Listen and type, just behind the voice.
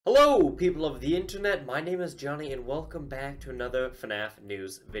Hello, people of the internet, my name is Johnny and welcome back to another FNaF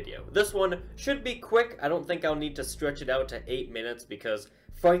news video. This one should be quick. I don't think I'll need to stretch it out to 8 minutes because,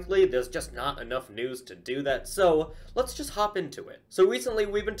 frankly, there's just not enough news to do that, so let's just hop into it. So recently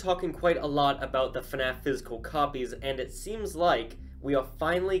we've been talking quite a lot about the FNaF physical copies, and it seems like we are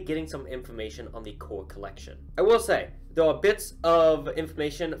finally getting some information on the core collection. I will say, there are bits of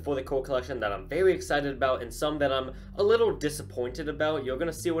information for the core collection that I'm very excited about and some that I'm a little disappointed about. You're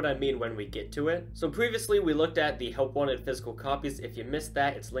gonna see what I mean when we get to it. So previously we looked at the help wanted physical copies. If you missed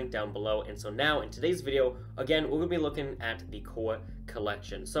that, it's linked down below. And so now in today's video, again, we're gonna be looking at the core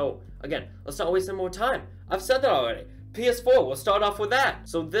collection. So again, let's not waste any more time. I've said that already. PS4, we'll start off with that.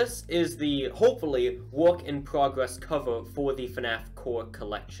 So this is the, hopefully, work in progress cover for the FNaF core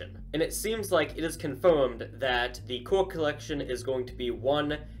collection. And it seems like it is confirmed that the core collection is going to be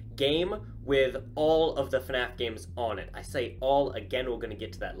one game with all of the FNaF games on it. I say all, again, we're going to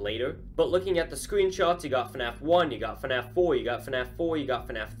get to that later. But looking at the screenshots, you got FNaF 1, you got FNaF 4, you got FNaF 4, you got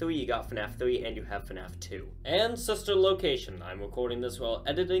FNaF 3, you got FNaF 3, and you have FNaF 2. And sister location. I'm recording this while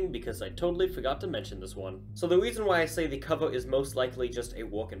editing because I totally forgot to mention this one. So the reason why I say the cover is most likely just a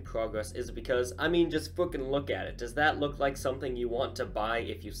work in progress is because, I mean, just frickin' look at it. Does that look like something you want to buy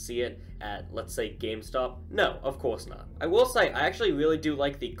if you see it at, let's say, GameStop? No, of course not. I will say, I actually really do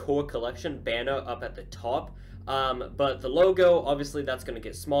like the core collection banner up at the top, but the logo, obviously that's going to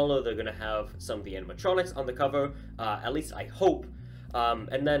get smaller. They're going to have some of the animatronics on the cover, at least I hope.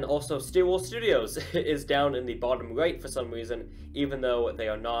 And then also Steel Studios is down in the bottom right for some reason, even though they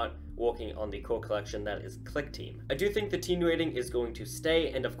are not working on the core collection. That is Click Team. I do think the teen rating is going to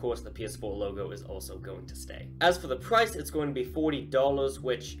stay, and of course the PS4 logo is also going to stay. As for the price, it's going to be $40,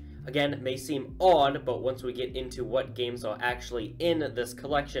 which again, may seem odd, but once we get into what games are actually in this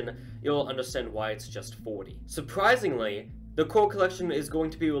collection, you'll understand why it's just $40. Surprisingly, the core collection is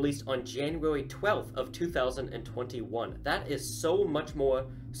going to be released on January 12th of 2021. That is so much more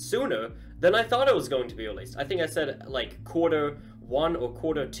sooner than I thought it was going to be released. I think I said like Q1 or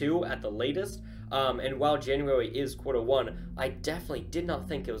Q2 at the latest. And while January is Q1, I definitely did not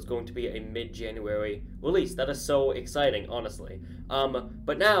think it was going to be a mid-January release. That is so exciting, honestly.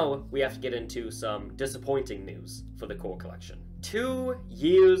 But now we have to get into some disappointing news for the core collection. 2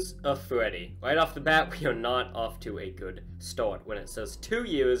 years of Freddy. Right off the bat, we are not off to a good start when it says 2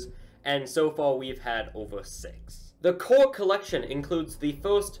 years, and so far we've had over 6. The core collection includes the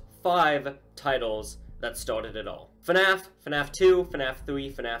first 5 titles that started it all. FNaF, FNaF 2, FNaF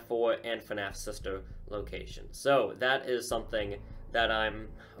 3, FNaF 4, and FNaF Sister Location. So that is something that I'm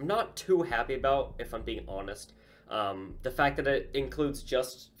not too happy about, if I'm being honest. The fact that it includes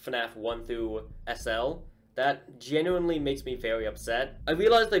just FNaF 1 through SL, that genuinely makes me very upset. I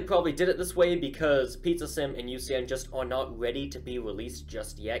realize they probably did it this way because Pizza Sim and UCN just are not ready to be released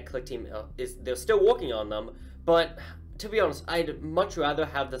just yet. Click Team they're still working on them, but to be honest, I'd much rather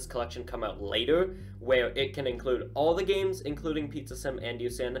have this collection come out later, where it can include all the games, including Pizza Sim and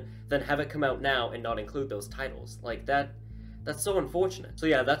UCN, than have it come out now and not include those titles. Like, that's so unfortunate. So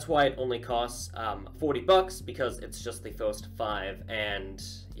yeah, that's why it only costs $40, because it's just the first 5, and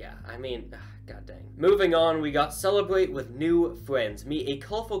yeah, I mean, god dang. Moving on, we got Celebrate with New Friends. Meet a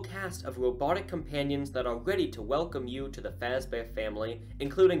colorful cast of robotic companions that are ready to welcome you to the Fazbear family,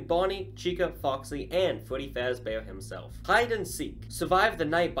 including Bonnie, Chica, Foxy, and Freddy Fazbear himself. Hide and seek. Survive the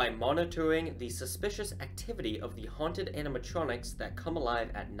night by monitoring the suspicious activity of the haunted animatronics that come alive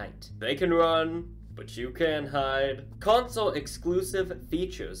at night. They can run, but you can hide. Console exclusive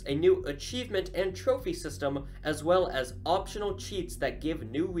features, a new achievement and trophy system, as well as optional cheats that give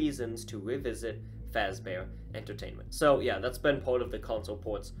new reasons to revisit Fazbear Entertainment. So yeah, that's been part of the console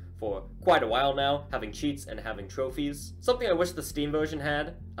ports for quite a while now, having cheats and having trophies. Something I wish the Steam version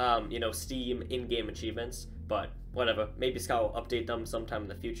had, you know, Steam in-game achievements, but whatever, maybe Scott will update them sometime in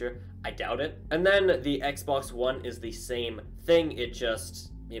the future. I doubt it. And then the Xbox One is the same thing, it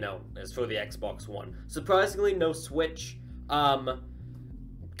just, you know, as for the Xbox One. Surprisingly, no Switch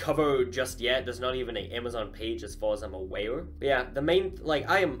cover just yet. There's not even an Amazon page as far as I'm aware. But yeah, the main, like,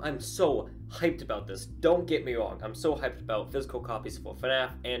 I'm so hyped about this. Don't get me wrong. I'm so hyped about physical copies for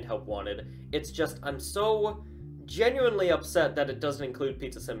FNaF and Help Wanted. It's just, I'm so genuinely upset that it doesn't include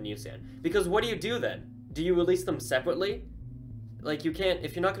Pizza Sim and UCN. Because what do you do then? Do you release them separately? Like, you can't,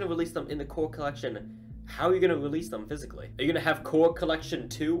 if you're not going to release them in the core collection, how are you going to release them physically? Are you going to have Core Collection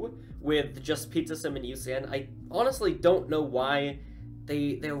 2 with just Pizza Sim and UCN? I honestly don't know why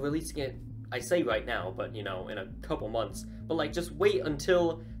they're releasing it, I say right now, but you know, in a couple months. But like, just wait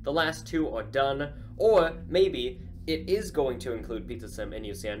until the last 2 are done, or maybe it is going to include Pizza Sim and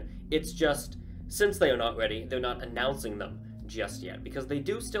UCN. It's just, since they are not ready, they're not announcing them just yet, because they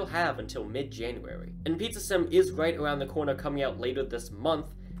do still have until mid-January. And Pizza Sim is right around the corner, coming out later this month,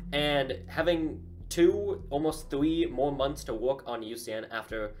 and having 2, almost 3 more months to work on UCN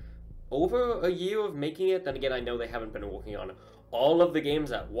after over a year of making it. Then again, I know they haven't been working on all of the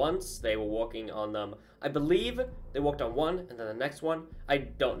games at once. They were working on them, I believe they worked on one and then the next one, I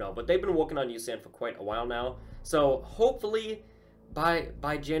don't know, but they've been working on UCN for quite a while now. So hopefully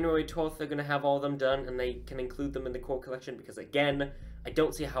by January 12th they're gonna have all of them done and they can include them in the core collection, because again, I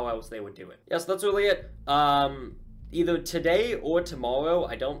don't see how else they would do it. Yes, that's really it. Either today or tomorrow.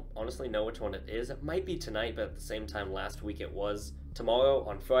 I don't honestly know which one it is. It might be tonight, but at the same time last week it was tomorrow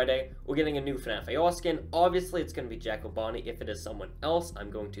on Friday. We're getting a new FNaF AR skin. Obviously it's going to be Jack Bonnie. If it is someone else, I'm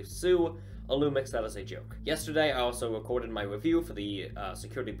going to sue Illumix. That is a joke. Yesterday I also recorded my review for the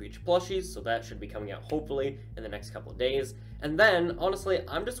Security Breach plushies, so that should be coming out hopefully in the next couple of days. And then, honestly,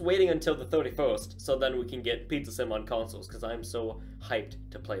 I'm just waiting until the 31st, so then we can get Pizza Sim on consoles, because I'm so hyped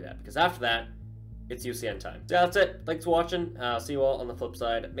to play that. Because after that, it's UCN time. So that's it. Thanks for watching. See you all on the flip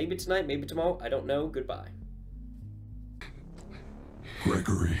side. Maybe tonight, maybe tomorrow. I don't know. Goodbye.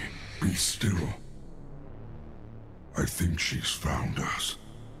 Gregory, be still. I think she's found us.